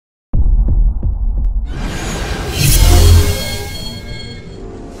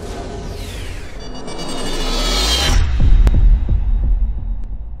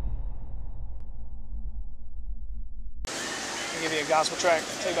gospel tract.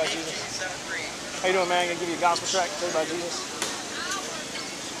 Tell you about Jesus. How you doing, man? I'm gonna give you a gospel tract. Tell you about Jesus.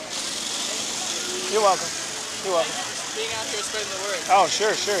 You're welcome. You're welcome. Being out here spreading the word. Oh,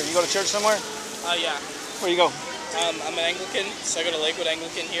 sure, sure. You go to church somewhere? Yeah. Where you go? I'm an Anglican, so I go to Lakewood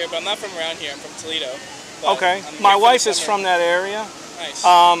Anglican here, but I'm not from around here. I'm from Toledo. Okay. My wife is from that area. Nice.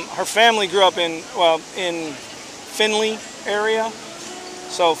 Her family grew up in Findlay area.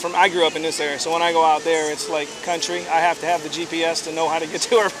 So I grew up in this area. So when I go out there, it's like country. I have to have the GPS to know how to get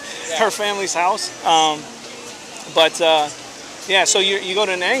to her family's house. Yeah. So you go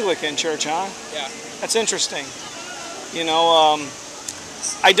to an Anglican church, huh? Yeah. That's interesting. You know,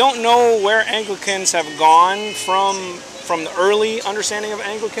 I don't know where Anglicans have gone from the early understanding of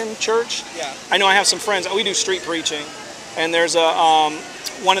Anglican church. Yeah. I know I have some friends. We do street preaching, and there's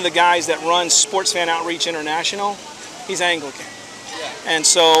one of the guys that runs Sports Fan Outreach International. He's Anglican. Yeah. And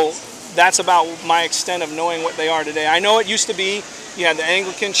so that's about my extent of knowing what they are today. I know it used to be you had the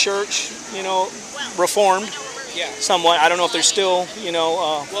Anglican church, you know, Reformed. Yeah. Somewhat. I don't know if they're still, you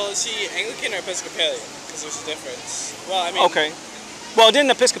know. Well, is he Anglican or Episcopalian? Because there's a difference. Well, I mean. Okay. Well,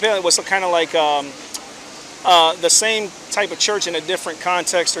 didn't Episcopalian was kind of like the same type of church in a different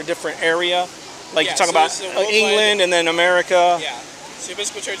context or different area? Like you talk about England and then America. Yeah. So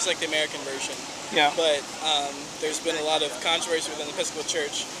Episcopal Church is like the American version. Yeah. But there's been a lot of controversy within the Episcopal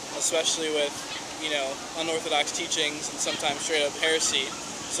Church, especially with, you know, unorthodox teachings and sometimes straight up heresy.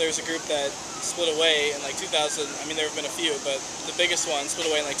 So there's a group that split away in like 2000. I mean, there have been a few, but the biggest one split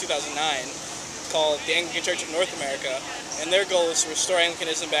away in like 2009, called the Anglican Church of North America. And their goal is to restore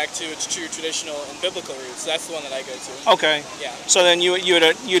Anglicanism back to its true traditional and biblical roots. That's the one that I go to. Okay. Yeah. So then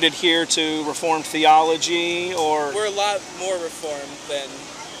you'd adhere to Reformed theology, or we're a lot more Reformed than,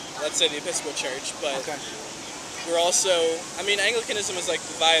 let's say, the Episcopal Church, but we're also, I mean, Anglicanism is like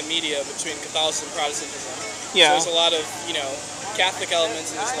the via media between Catholicism and Protestantism. Yeah. So there's a lot of, you know, Catholic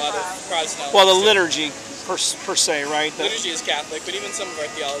elements and there's a lot of Protestant elements. Well, the liturgy per se, right? The liturgy is Catholic, but even some of our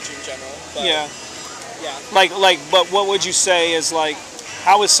theology in general. But yeah. Yeah. But what would you say is like,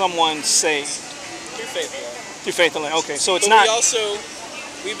 how is someone saved? Through faith alone. Through faith alone. Okay, so it's but not.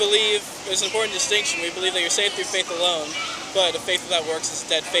 We believe there's an important distinction. We believe that you're saved through faith alone, but a faith without works is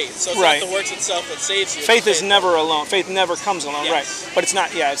dead faith. So it's not the works itself that saves you. Faith is never alone. Faith never comes alone, yes. right? But it's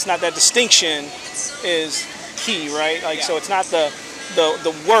not. Yeah, it's not that distinction is key, right? Like so, it's not the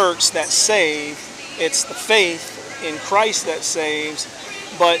works that save. It's the faith in Christ that saves.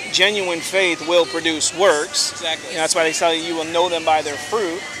 But genuine faith will produce works. Exactly. You know, that's why they tell you will know them by their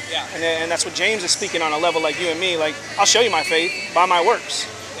fruit. Yeah. And that's what James is speaking on a level like you and me. Like, I'll show you my faith by my works.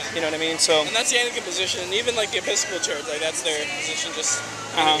 Yeah. You know what I mean? So. And that's the Anglican position, and even like the Episcopal Church, like that's their position, just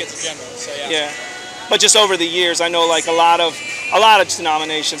Anglicans in general. So yeah. Yeah. But just over the years, I know like a lot of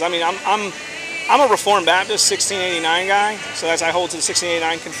denominations. I mean, I'm a Reformed Baptist 1689 guy, so I hold to the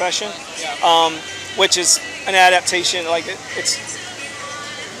 1689 confession, which is an adaptation. Like it's.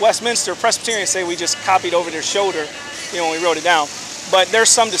 Westminster Presbyterians say we just copied over their shoulder, you know, when we wrote it down. But there's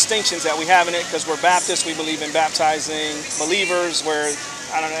some distinctions that we have in it because we're Baptists. We believe in baptizing believers. Where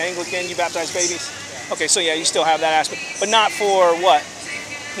I don't know, Anglican, you baptize babies. Okay, so yeah, you still have that aspect, but not for what?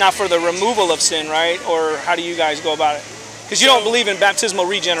 Not for the removal of sin, right? Or how do you guys go about it? Because you don't believe in baptismal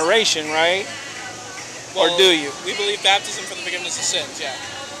regeneration, right? Well, or do you? We believe baptism for the forgiveness of sins. Yeah.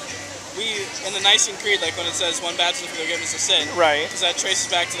 We, in the Nicene Creed, like when it says one baptism for the forgiveness of sin, right? Because that traces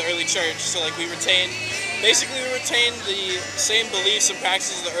back to the early church. So like we retain the same beliefs and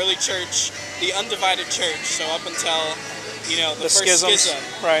practices of the early church, the undivided church. So up until, you know, the first schism,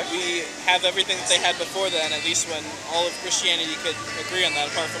 right? We have everything that they had before then, at least when all of Christianity could agree on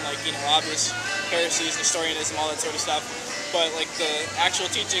that, apart from like, you know, obvious heresies, Nestorianism, all that sort of stuff. But like the actual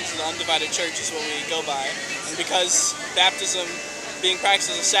teachings of the undivided church is what we go by. And because baptism being practiced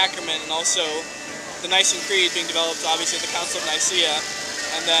as a sacrament, and also the Nicene Creed being developed obviously at the Council of Nicaea,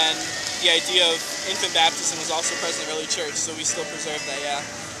 and then the idea of infant baptism was also present in the early church, so we still preserve that. Yeah,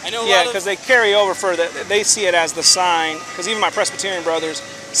 I know. Because they carry over for that. They see it as the sign. Because even my Presbyterian brothers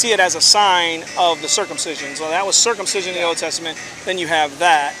see it as a sign of the circumcision. So that was circumcision in the Old Testament. Then you have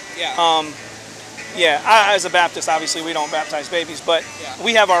that. Yeah. As a Baptist, obviously we don't baptize babies, but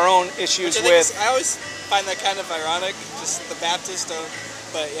we have our own issues with. I always find that kind of ironic, just the Baptist,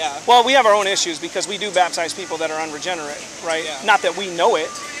 but yeah. Well, we have our own issues because we do baptize people that are unregenerate, right? Yeah. Not that we know it,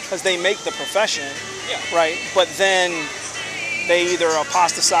 because they make the profession, right? But then they either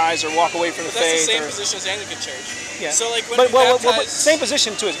apostatize or walk away from the faith. That's the same position as the Anglican Church. Yeah. So like when we baptize... same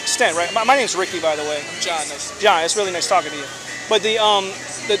position to an extent, right? My name's Ricky, by the way. I'm John. Nice. John, it's really nice talking to you. But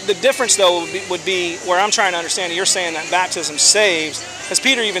the difference though would be where I'm trying to understand. You're saying that baptism saves. Because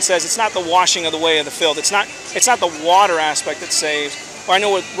Peter even says it's not the washing of the way of the filth. It's not the water aspect that saves. Or I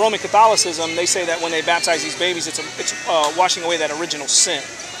know with Roman Catholicism, they say that when they baptize these babies, it's washing away that original sin.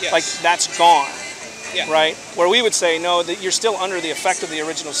 Yes. Like that's gone. Yeah. Right? Where we would say, no, that you're still under the effect of the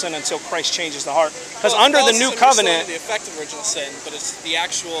original sin until Christ changes the heart. Because under the new covenant, the effect of original sin, but it's the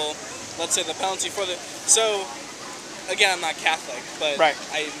actual, let's say, the penalty for the. So, again, I'm not Catholic, but right.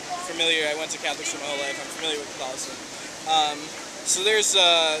 I'm familiar. I went to Catholic school my whole life. I'm familiar with Catholicism. So there's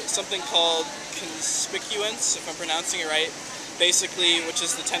something called conspicuance, if I'm pronouncing it right. Basically, which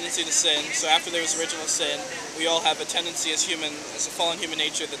is the tendency to sin. So after there was original sin, we all have a tendency as a fallen human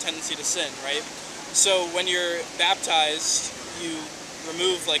nature, the tendency to sin, right? So when you're baptized, you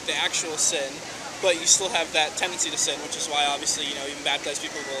remove like the actual sin, but you still have that tendency to sin, which is why obviously, even baptized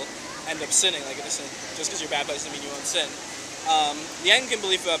people will end up sinning. Like it isn't just because you're baptized doesn't mean you won't sin. The Anglican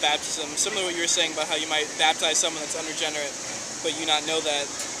belief about baptism, similar to what you were saying about how you might baptize someone that's unregenerate, but you not know that,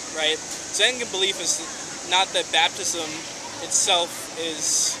 right? So Anglican belief is not that baptism itself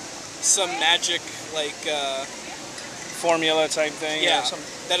is some magic like formula type thing. Yeah,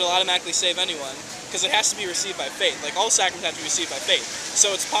 that'll automatically save anyone, because it has to be received by faith. Like all sacraments have to be received by faith.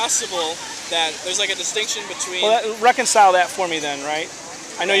 So it's possible that there's like a distinction between. Well, reconcile that for me then, right?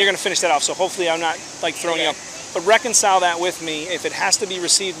 I know you're going to finish that off, so hopefully I'm not like throwing you up. But reconcile that with me. If it has to be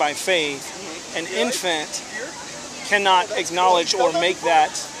received by faith, an infant cannot acknowledge or make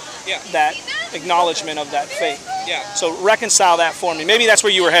that acknowledgement of that faith. Yeah. So reconcile that for me. Maybe that's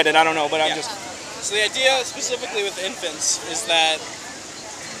where you were headed. I don't know, but I'm just. So the idea specifically with infants is that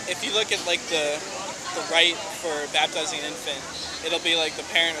if you look at like the rite for baptizing an infant, it'll be like the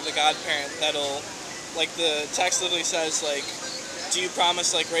parent or the godparent that'll, like the text literally says like, do you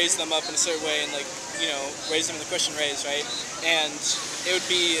promise like raise them up in a certain way and like, raise them in the Christian ways, right? And it would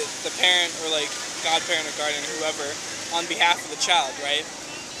be the parent or like godparent or guardian or whoever on behalf of the child, right?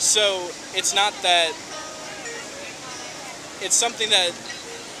 So it's not that, it's something that,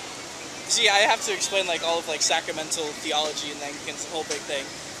 see, I have to explain like all of like sacramental theology and Anglicans, the whole big thing.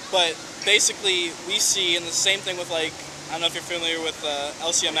 But basically we see, and the same thing with like, I don't know if you're familiar with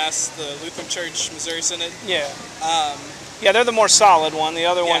LCMS, the Lutheran Church Missouri Synod. Yeah. Yeah, they're the more solid one. The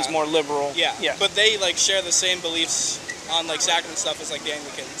other one's more liberal. Yeah. But they like share the same beliefs on like sacrament stuff as like the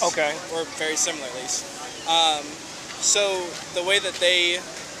Anglicans. Okay. Or very similar at least. So the way that they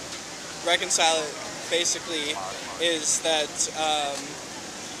reconcile it basically is that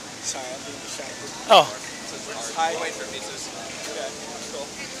sorry, I'm being distracted. Oh. I wait for pizzas. Okay, cool.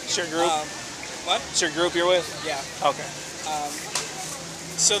 It's your group? What? It's your group you're with? Yeah. Okay.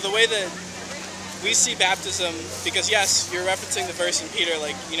 So the way that we see baptism, because yes, you're referencing the verse in Peter,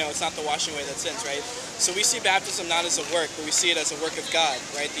 like, it's not the washing away that sins, right? So we see baptism not as a work, but we see it as a work of God,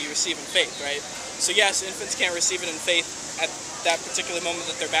 right, that you receive in faith, right? So yes, infants can't receive it in faith at that particular moment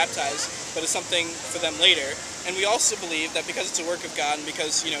that they're baptized, but it's something for them later. And we also believe that because it's a work of God and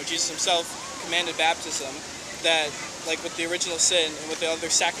because, Jesus himself commanded baptism, that like with the original sin and with the other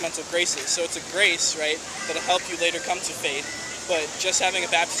sacramental graces. So it's a grace, right, that'll help you later come to faith. But just having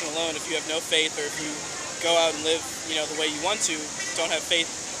a baptism alone, if you have no faith or if you go out and live, the way you want to, don't have faith,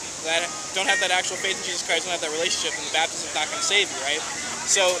 don't have that actual faith in Jesus Christ, don't have that relationship, then the baptism is not going to save you, right?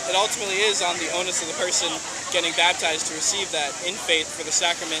 So it ultimately is on the onus of the person getting baptized to receive that in faith for the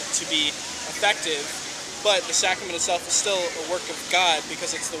sacrament to be effective. But the sacrament itself is still a work of God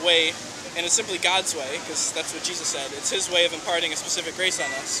because it's the way, and it's simply God's way, because that's what Jesus said. It's his way of imparting a specific grace on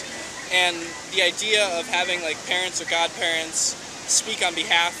us. And the idea of having like parents or godparents speak on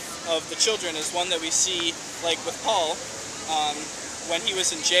behalf of the children is one that we see like with Paul when he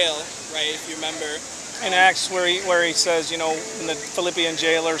was in jail, right, if you remember. In Acts where he says, when the Philippian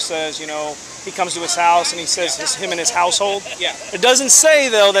jailer says, he comes to his house and he says him and his household. Yeah. It doesn't say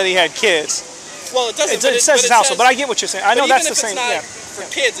though that he had kids. Well, it doesn't. It says his household, but I get what you're saying. I know that's the same. But even if it's not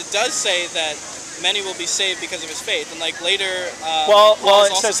for kids, it does say that many will be saved because of his faith. And like later, well,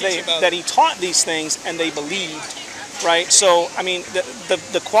 it says that he taught these things and they believed, right? So I mean,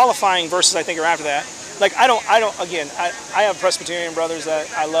 the qualifying verses I think are after that. Like I don't. Again, I have Presbyterian brothers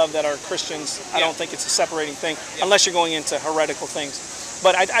that I love that are Christians. I don't think it's a separating thing unless you're going into heretical things.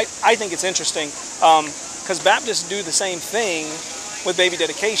 But I think it's interesting because Baptists do the same thing with baby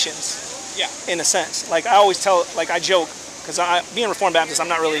dedications. Yeah. In a sense, like I always tell, like I joke, because being Reformed Baptist, I'm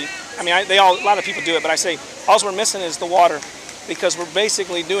not really. I mean, a lot of people do it, but I say all we're missing is the water, because we're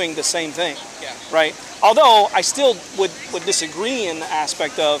basically doing the same thing. Yeah. Right. Although I still would disagree in the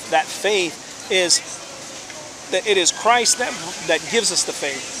aspect of that faith is that it is Christ that gives us the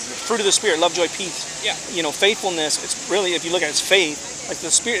faith, fruit of the Spirit, love, joy, peace. Yeah. Faithfulness. It's really, if you look at it, it's faith. Like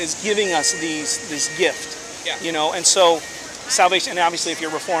the Spirit is giving us this gift. Yeah. And so salvation, and obviously if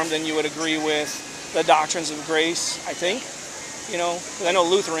you're Reformed, then you would agree with the doctrines of grace, I think. You know, 'cause I know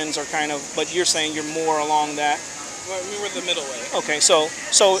Lutherans are kind of, but you're saying you're more along that. Well, we were the middle way. Okay, so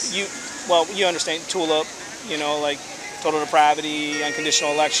you understand tulip, you know, like total depravity,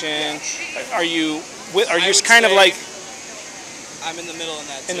 unconditional election. Yeah. Are you I just would kind of say like I'm in the middle in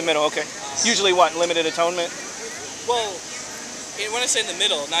that. in the too. middle? Okay. Usually what? Limited atonement? Well, when I say in the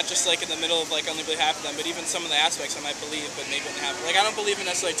middle, not just like in the middle of like only believe half of them, but even some of the aspects I might believe, but maybe only half. Like I don't believe in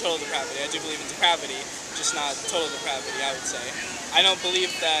necessarily total depravity. I do believe in depravity, just not total depravity. I would say. I don't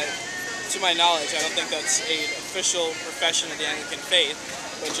believe that, to my knowledge, I don't think that's an official profession of the Anglican faith.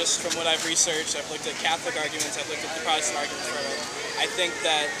 But just from what I've researched, I've looked at Catholic arguments, I've looked at the Protestant arguments for it. I think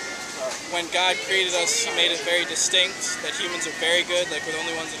that when God created us, He made it very distinct that humans are very good, like we're the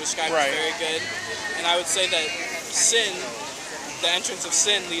only ones that are described as very good. And I would say that sin, the entrance of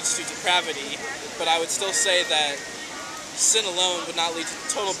sin leads to depravity, but I would still say that sin alone would not lead to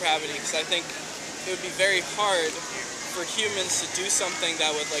total depravity, because I think it would be very hard for humans to do something that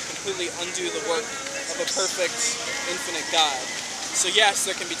would like completely undo the work of a perfect, infinite God. So yes,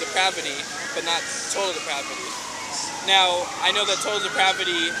 there can be depravity, but not total depravity. Now, I know that total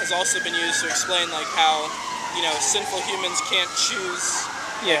depravity has also been used to explain like how, you know, sinful humans can't choose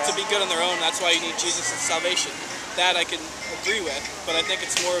to be good on their own. That's why you need Jesus and salvation. That I can agree with, but I think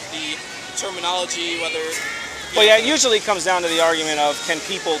it's more of the terminology, whether... Well, yeah, it usually comes down to the argument of can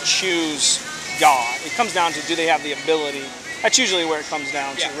people choose God? It comes down to do they have the ability? That's usually where it comes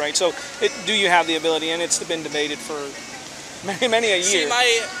down to, right? So do you have the ability? And it's been debated for many a year. See,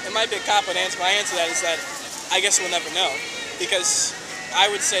 it might be a cop-out answer. My answer to that is that I guess we'll never know, because I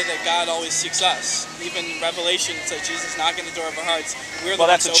would say that God always seeks us. Even Revelation says Jesus knocking the door of our hearts. We're the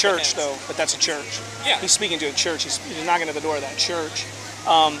that's ones a church, hands. though. But that's a church. Yeah. He's speaking to a church. He's knocking at the door of that church.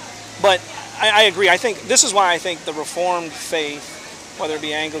 But I agree. I think this is why I think the Reformed faith, whether it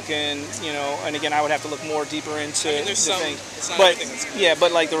be Anglican, you know, and again, I would have to look more deeper into the thing. It's not but everything that's good. yeah,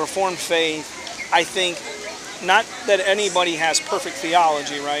 but like the Reformed faith, I think not that anybody has perfect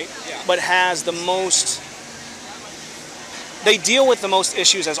theology, right? Yeah. But has the most. They deal with the most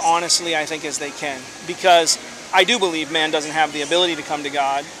issues as honestly, I think, as they can, because I do believe man doesn't have the ability to come to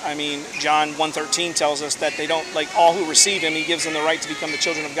God. I mean, John 1:13 tells us that they don't, like all who receive Him, He gives them the right to become the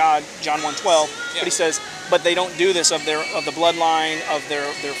children of God. John 1:12, but He says, but they don't do this of the bloodline, of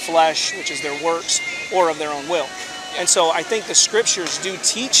their flesh, which is their works, or of their own will. And so I think the Scriptures do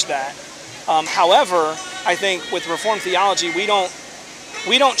teach that. However, I think with Reformed theology, we don't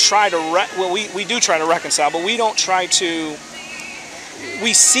try to we do try to reconcile, but we don't try to.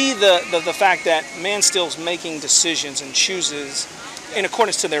 We see the fact that man still is making decisions and chooses in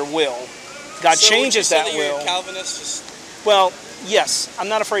accordance to their will. God changes that will. You're a Calvinist? Well, yes. I'm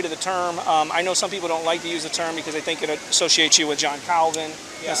not afraid of the term. I know some people don't like to use the term because they think it associates you with John Calvin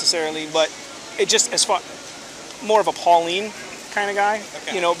necessarily, but it just as far more of a Pauline kind of guy,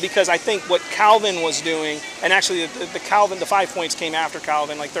 you know, because I think what Calvin was doing, and actually the 5 points came after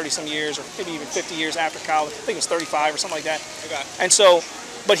Calvin, like 30 some years, or maybe even 50 years after Calvin. I think it was 35 or something like that. Okay. And so,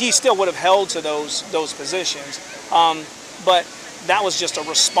 but he still would have held to those positions. But that was just a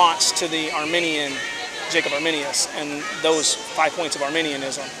response to the Arminian, Jacob Arminius, and those 5 points of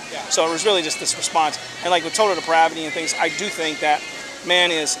Arminianism. Yeah. So it was really just this response. And like with total depravity and things, I do think that man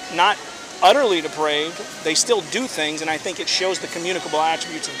is not utterly depraved. They still do things, and I think it shows the communicable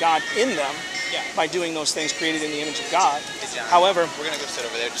attributes of God in them by doing those things created in the image of God. Hey John, However, we're going to go sit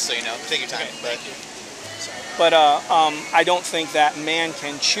over there, just so you know. Take your time. Okay, thank you. But I don't think that man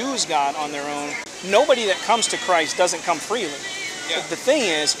can choose God on their own. Nobody that comes to Christ doesn't come freely. Yeah. The thing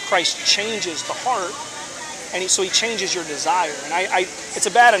is, Christ changes the heart, and so He changes your desire. And it's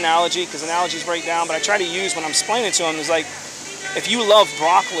a bad analogy because analogies break down, but I try to use when I'm explaining it to them is like, if you love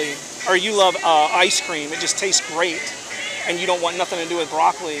broccoli or you love ice cream, it just tastes great, and you don't want nothing to do with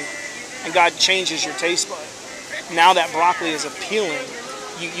broccoli, and God changes your taste bud. Now that broccoli is appealing.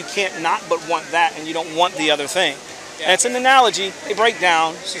 You can't not but want that, and you don't want the other thing. Yeah. And it's an analogy. They break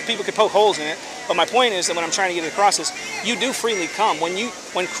down, so people could poke holes in it. But my point is that when I'm trying to get it across is, you do freely come.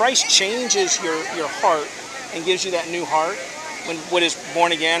 When Christ changes your heart and gives you that new heart, when what is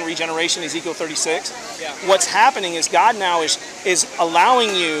born again, regeneration, Ezekiel 36, what's happening is God now is allowing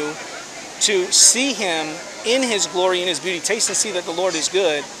you to see Him in His glory, in His beauty. Taste and see that the Lord is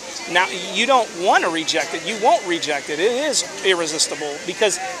good. Now, you don't want to reject it. You won't reject it. It is irresistible.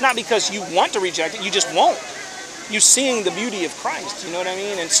 Not because you want to reject it, you just won't. You're seeing the beauty of Christ, you know what I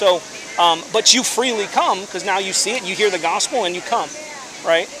mean? And so, but you freely come, because now you see it, you hear the gospel, and you come,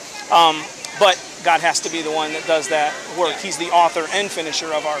 right? But God has to be the one that does that work. He's the author and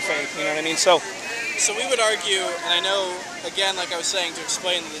finisher of our faith, you know what I mean? So So we would argue, and I know, again, like I was saying, to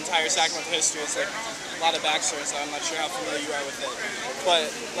explain the entire sacramental history, it's like a lot of backstory, so I'm not sure how familiar you are with it. But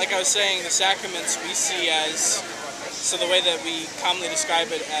like I was saying, the sacraments we see as, so the way that we commonly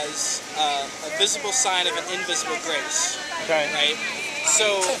describe it as a visible sign of an invisible grace, Okay. right?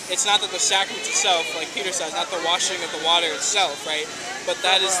 So it's not that the sacrament itself, like Peter says, not the washing of the water itself, right? But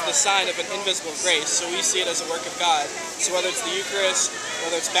that is the sign of an invisible grace. So we see it as a work of God. So whether it's the Eucharist,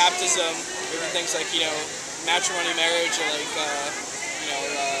 whether it's baptism, even things like, matrimony, marriage, or like,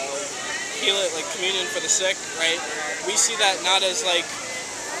 heal it, like communion for the sick, right? We see that not as like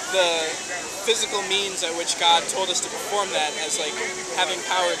the physical means at which God told us to perform that as like having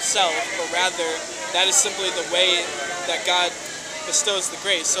power itself, but rather that is simply the way that God bestows the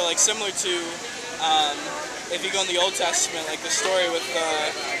grace. So like similar to if you go in the Old Testament, like the story with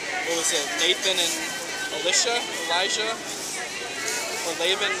Nathan and Elijah or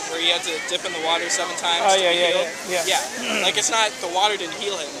Laban, where he had to dip in the water 7 times to be healed. Yeah. Like it's not, the water didn't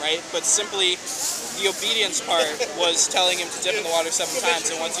heal him, right? But simply the obedience part was telling him to dip in the water 7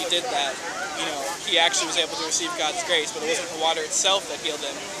 times, and once he did that, he actually was able to receive God's grace. But it wasn't the water itself that healed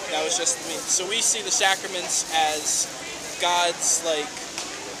him, that was just the means. So we see the sacraments as God's like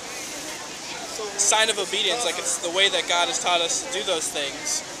sign of obedience, like it's the way that God has taught us to do those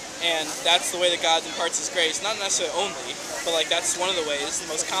things, and that's the way that God imparts His grace. Not necessarily only, but like that's one of the ways, the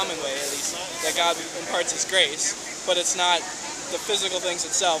most common way at least, that God imparts His grace. But it's not the physical things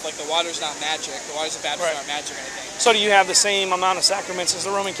itself, like the water's not magic, the waters of baptism aren't magic or anything. So do you have the same amount of sacraments as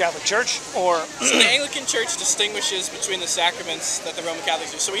the Roman Catholic Church, or? So the Anglican Church distinguishes between the sacraments that the Roman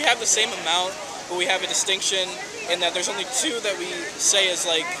Catholics do. So we have the same amount, but we have a distinction in that there's only 2 that we say is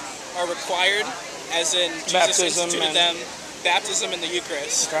like are required, as in Jesus instituted them, baptism and the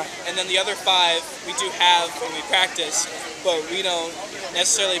Eucharist. Okay. And then the other 5 we do have and we practice, but we don't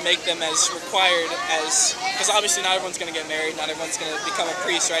necessarily make them as required as, because obviously not everyone's going to get married, not everyone's going to become a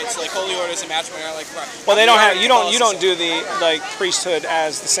priest, right? So like holy orders and matrimony are like, well, they don't have, you don't do the like priesthood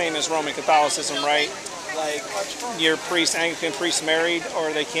as the same as Roman Catholicism, right? Like your priest, Anglican priests married,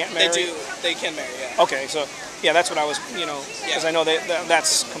 or they can't marry? They can marry, yeah. Okay, so yeah, that's what I was, because I know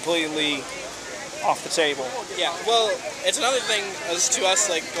that's completely off the table. Yeah, well, it's another thing as to us,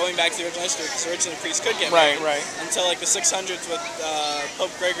 like going back to the original history, because originally priests could get married, right, until like the 600s with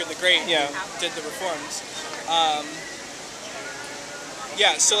Pope Gregory the Great, who did the reforms.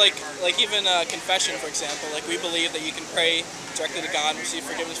 Yeah, so like even confession, for example, like we believe that you can pray directly to God and receive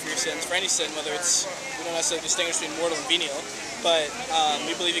forgiveness for your sins, for any sin, whether it's, we don't necessarily distinguish between mortal and venial, but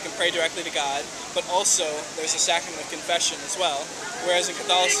we believe you can pray directly to God, but also there's a sacrament of confession as well, whereas in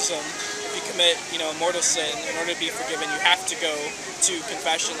Catholicism, if you commit, a mortal sin, in order to be forgiven, you have to go to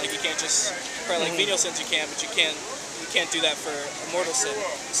confession. Like you can't just pray like venial sins, you can, but you can't do that for a mortal sin.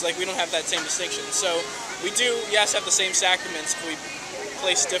 So like we don't have that same distinction. So we do, yes, have the same sacraments, but we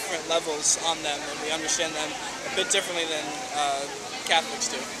place different levels on them, and we understand them a bit differently than Catholics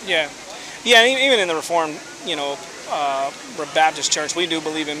do. Yeah, even in the Reformed, Baptist Church, we do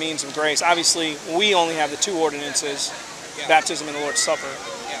believe in means of grace. Obviously, we only have the 2 ordinances, baptism and the Lord's Supper,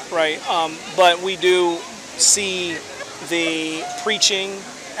 right? But we do see the preaching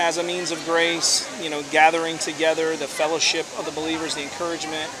as a means of grace, gathering together, the fellowship of the believers, the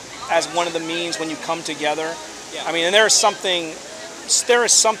encouragement as one of the means when you come together. Yeah. I mean, and there is something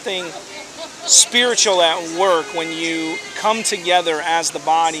spiritual at work when you come together as the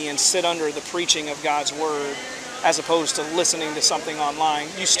body and sit under the preaching of God's Word, as opposed to listening to something online.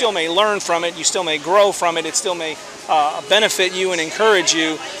 You still may learn from it, you still may grow from it, it still may benefit you and encourage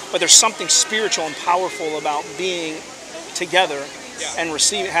you, but there's something spiritual and powerful about being together and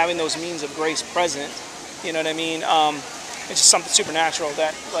having those means of grace present. You know what I mean? It's just something supernatural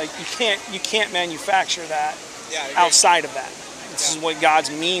that like you can't manufacture that outside of that. This is what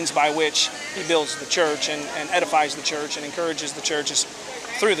God's means by which He builds the church and edifies the church and encourages the churches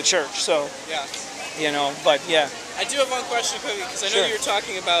through the church. So, but yeah. I do have one question quickly, because I know you were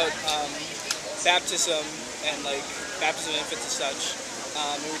talking about baptism and like baptism of infants and such.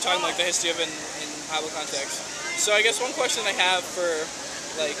 And we were talking like the history of it in Bible context. So I guess one question I have for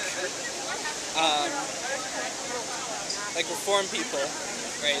like Reformed people,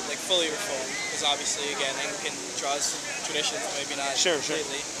 right? Like fully Reformed, because obviously again Anglican draws traditions, maybe not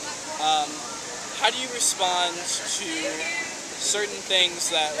completely. How do you respond to certain things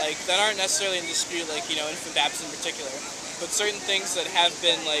that aren't necessarily in dispute, like infant baptism in particular, but certain things that have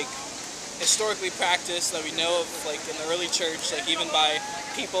been like historically practiced that we know of, like in the early church, like even by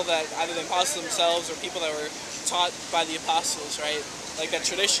people that either the apostles themselves or people that were taught by the apostles, right? Like that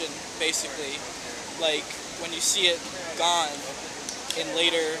tradition, basically, like when you see it gone in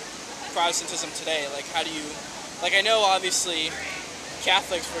later Protestantism today? Like, how do you, like, I know obviously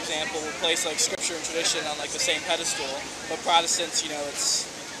Catholics, for example, will place like scripture and tradition on like the same pedestal, but Protestants, it's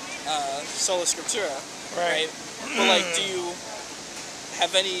sola scriptura, right? But like, do you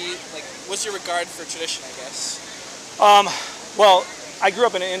have any, like, what's your regard for tradition, I guess? Well, I grew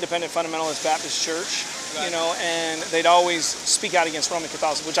up in an independent fundamentalist Baptist church, and they'd always speak out against Roman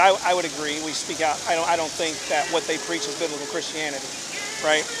Catholicism, which I would agree. We speak out. I don't think that what they preach is biblical Christianity,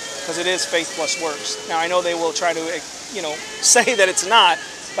 right? Because it is faith plus works. Now, I know they will try to, say that it's not,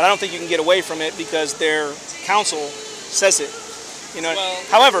 but I don't think you can get away from it because their council says it. Well,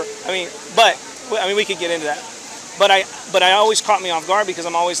 however, we could get into that. But I always caught me off guard because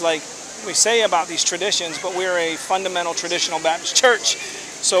I'm always like, we say about these traditions, but we're a fundamental traditional Baptist church,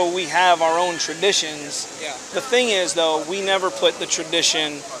 so we have our own traditions. Yeah. The thing is, though, we never put the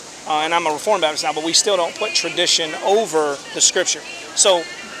tradition, and I'm a Reformed Baptist now, but we still don't put tradition over the Scripture. So,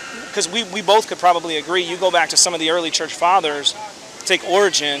 because we both could probably agree, you go back to some of the early church fathers, take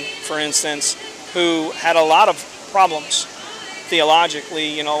Origen, for instance, who had a lot of problems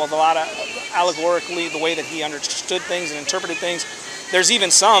theologically, with a lot of allegorically, the way that he understood things and interpreted things. There's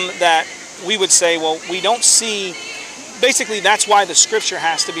even some that we would say, well, we don't see, basically that's why the Scripture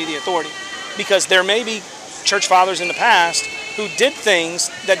has to be the authority. Because there may be church fathers in the past who did things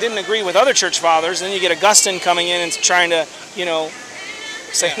that didn't agree with other church fathers, and then you get Augustine coming in and trying to,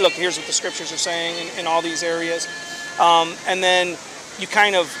 say, look, here's what the Scriptures are saying in all these areas. And then you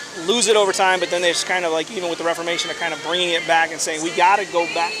kind of lose it over time, but then there's kind of like, even with the Reformation, they're kind of bringing it back and saying, we got to go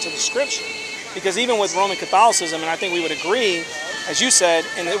back to the Scripture. Because even with Roman Catholicism, and I think we would agree, as you said,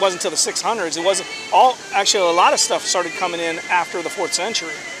 and it wasn't until the 600s, it wasn't actually a lot of stuff started coming in after the 4th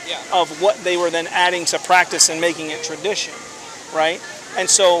century of what they were then adding to practice and making it tradition, right? And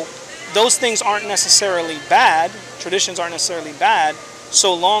so those things aren't necessarily bad, traditions aren't necessarily bad,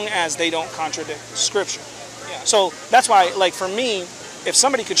 so long as they don't contradict the Scripture. Yeah. So that's why, like for me, if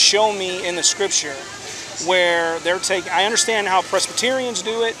somebody could show me in the Scripture where they're taking, I understand how Presbyterians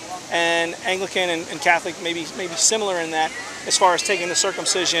do it, and Anglican and Catholic may be similar in that, as far as taking the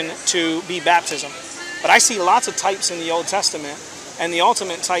circumcision to be baptism. But I see lots of types in the Old Testament, and the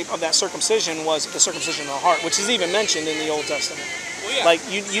ultimate type of that circumcision was the circumcision of the heart, which is even mentioned in the Old Testament. Well, yeah. Like,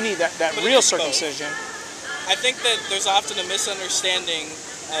 you need that real circumcision. I think that there's often a misunderstanding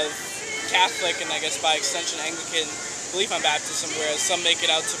of Catholic, and I guess by extension Anglican, belief on baptism, whereas some make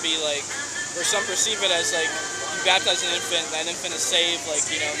it out to be like, or some perceive it as like, you baptize an infant, that infant is saved, like,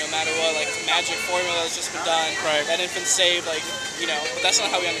 no matter what, like the magic formula has just been done, right. That infant's saved, like, but that's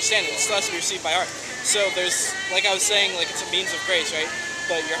not how we understand it. It still has to be received by heart. So there's, like I was saying, like it's a means of grace, right?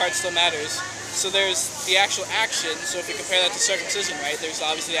 But your heart still matters. So there's the actual action, so if you compare that to circumcision, right, there's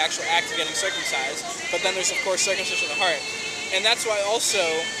obviously the actual act of getting circumcised, but then there's, of course, circumcision of the heart. And that's why also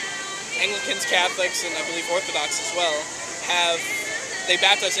Anglicans, Catholics, and I believe Orthodox as well, they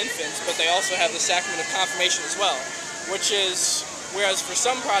baptize infants, but they also have the sacrament of confirmation as well, which is, whereas for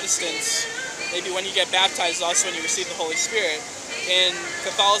some Protestants, maybe when you get baptized is also when you receive the Holy Spirit. In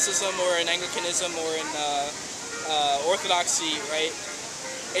Catholicism or in Anglicanism or in Orthodoxy, right,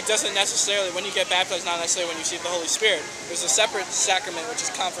 it doesn't necessarily, when you get baptized, not necessarily when you receive the Holy Spirit. There's a separate sacrament, which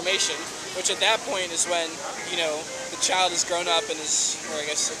is confirmation, which at that point is when, the child is grown up and is, or I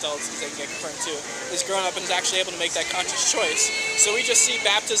guess adults, because they can get confirmed too, is grown up and is actually able to make that conscious choice. So we just see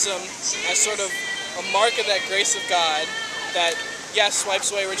baptism as sort of a mark of that grace of God that, yes, wipes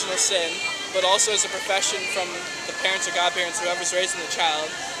away original sin, but also as a profession from the parents or godparents, whoever's raising the child,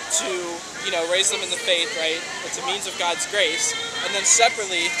 to, raise them in the faith, right? It's a means of God's grace. And then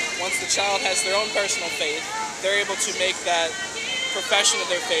separately, once the child has their own personal faith, they're able to make that profession of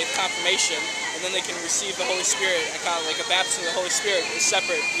their faith, confirmation, and then they can receive the Holy Spirit. I call it like a baptism of the Holy Spirit is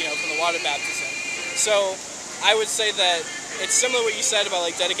separate, from the water baptism. So I would say that it's similar to what you said about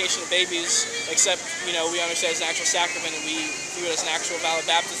like dedication of babies, except, we understand it's an actual sacrament and we view it as an actual valid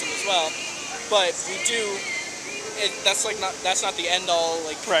baptism as well. But we do, that's not the end all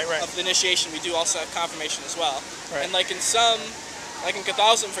right. of the initiation. We do also have confirmation as well. Right. And like in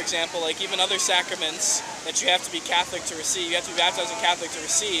Catholicism, for example, like even other sacraments that you have to be Catholic to receive, you have to be baptized in Catholic to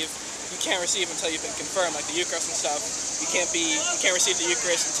receive, you can't receive until you've been confirmed, like the Eucharist and stuff. You can't receive the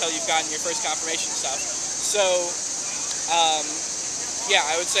Eucharist until you've gotten your first confirmation and stuff. So,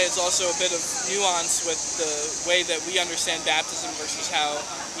 I would say it's also a bit of nuance with the way that we understand baptism versus how,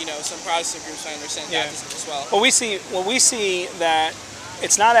 some Protestant groups might understand baptism as well. Well, we see that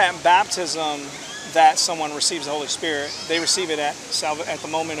it's not at baptism that someone receives the Holy Spirit. They receive it at the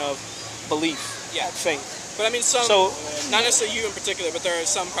moment of belief, at faith. But I mean, not necessarily you in particular, but there are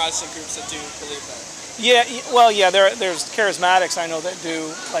some Protestant groups that do believe that. Yeah, well, yeah, there's charismatics I know that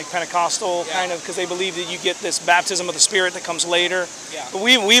do like Pentecostal Yeah. kind of, because they believe that you get this baptism of the Spirit that comes later. Yeah. But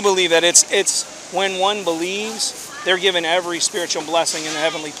we believe that it's when one believes, they're given every spiritual blessing in the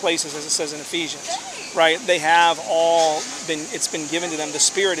heavenly places, as it says in Ephesians, right? They have it's been given to them. The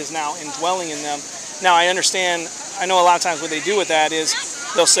Spirit is now indwelling in them. Now I know a lot of times what they do with that is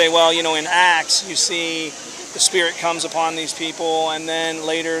they'll say, well, in Acts you see the Spirit comes upon these people, and then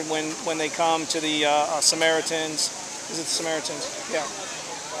later when they come to the Samaritans, is it the Samaritans? Yeah.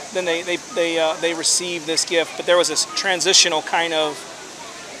 Then they receive this gift, but there was this transitional kind of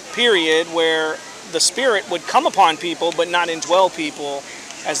period where the Spirit would come upon people but not indwell people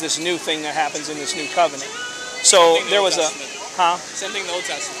as this new thing that happens in this new covenant. So there was Same thing in the Old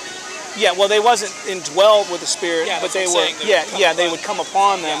Testament. Yeah, well, they wasn't indwelled with the Spirit, Yeah, but that's they what were. I'm saying. They would come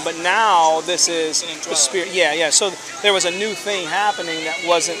upon them. Yeah. But now this is An the indwelling. Spirit. Yeah. So there was a new thing happening that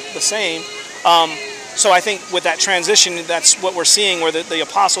wasn't the same. So I think with that transition, that's what we're seeing, where the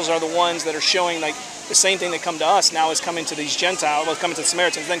apostles are the ones that are showing like the same thing that come to us now is coming to these Gentiles, well, coming to the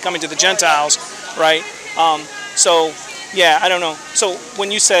Samaritans, then coming to the Gentiles, right? So yeah, I don't know. So when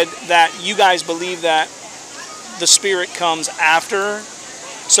you said that you guys believe that the Spirit comes after,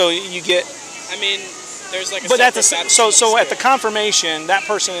 so you get. I mean, there's like a But at separate the baptism so of at the Spirit. confirmation, that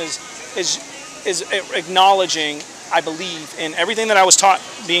person is acknowledging, I believe, in everything that I was taught,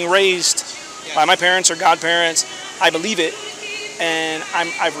 being raised by my parents or godparents. I believe it, and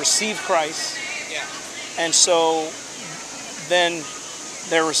I've received Christ, Yeah. and so then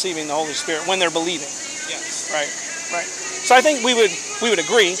they're receiving the Holy Spirit when they're believing. Yes. Right. So I think we would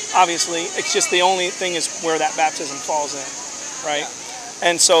agree. Obviously, it's just the only thing is where that baptism falls in, right? Yeah.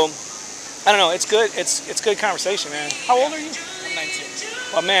 And so. I don't know. It's good. It's good conversation, man. How old are you? I'm 19.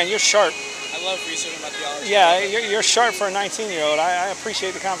 Well, man, you're sharp. I love researching about theology. Yeah, you're sharp for a 19-year-old. I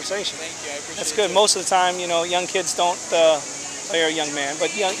appreciate the conversation. Thank you. I appreciate That's it. good. too. Young kids don't. Young kids don't. You're a young man,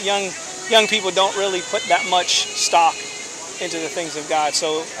 but young people don't really put that much stock into the things of God.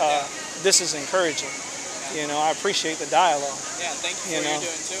 So this is encouraging. I appreciate the dialogue. Yeah. Thank you for what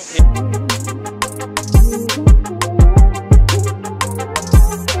you're doing too. Yeah.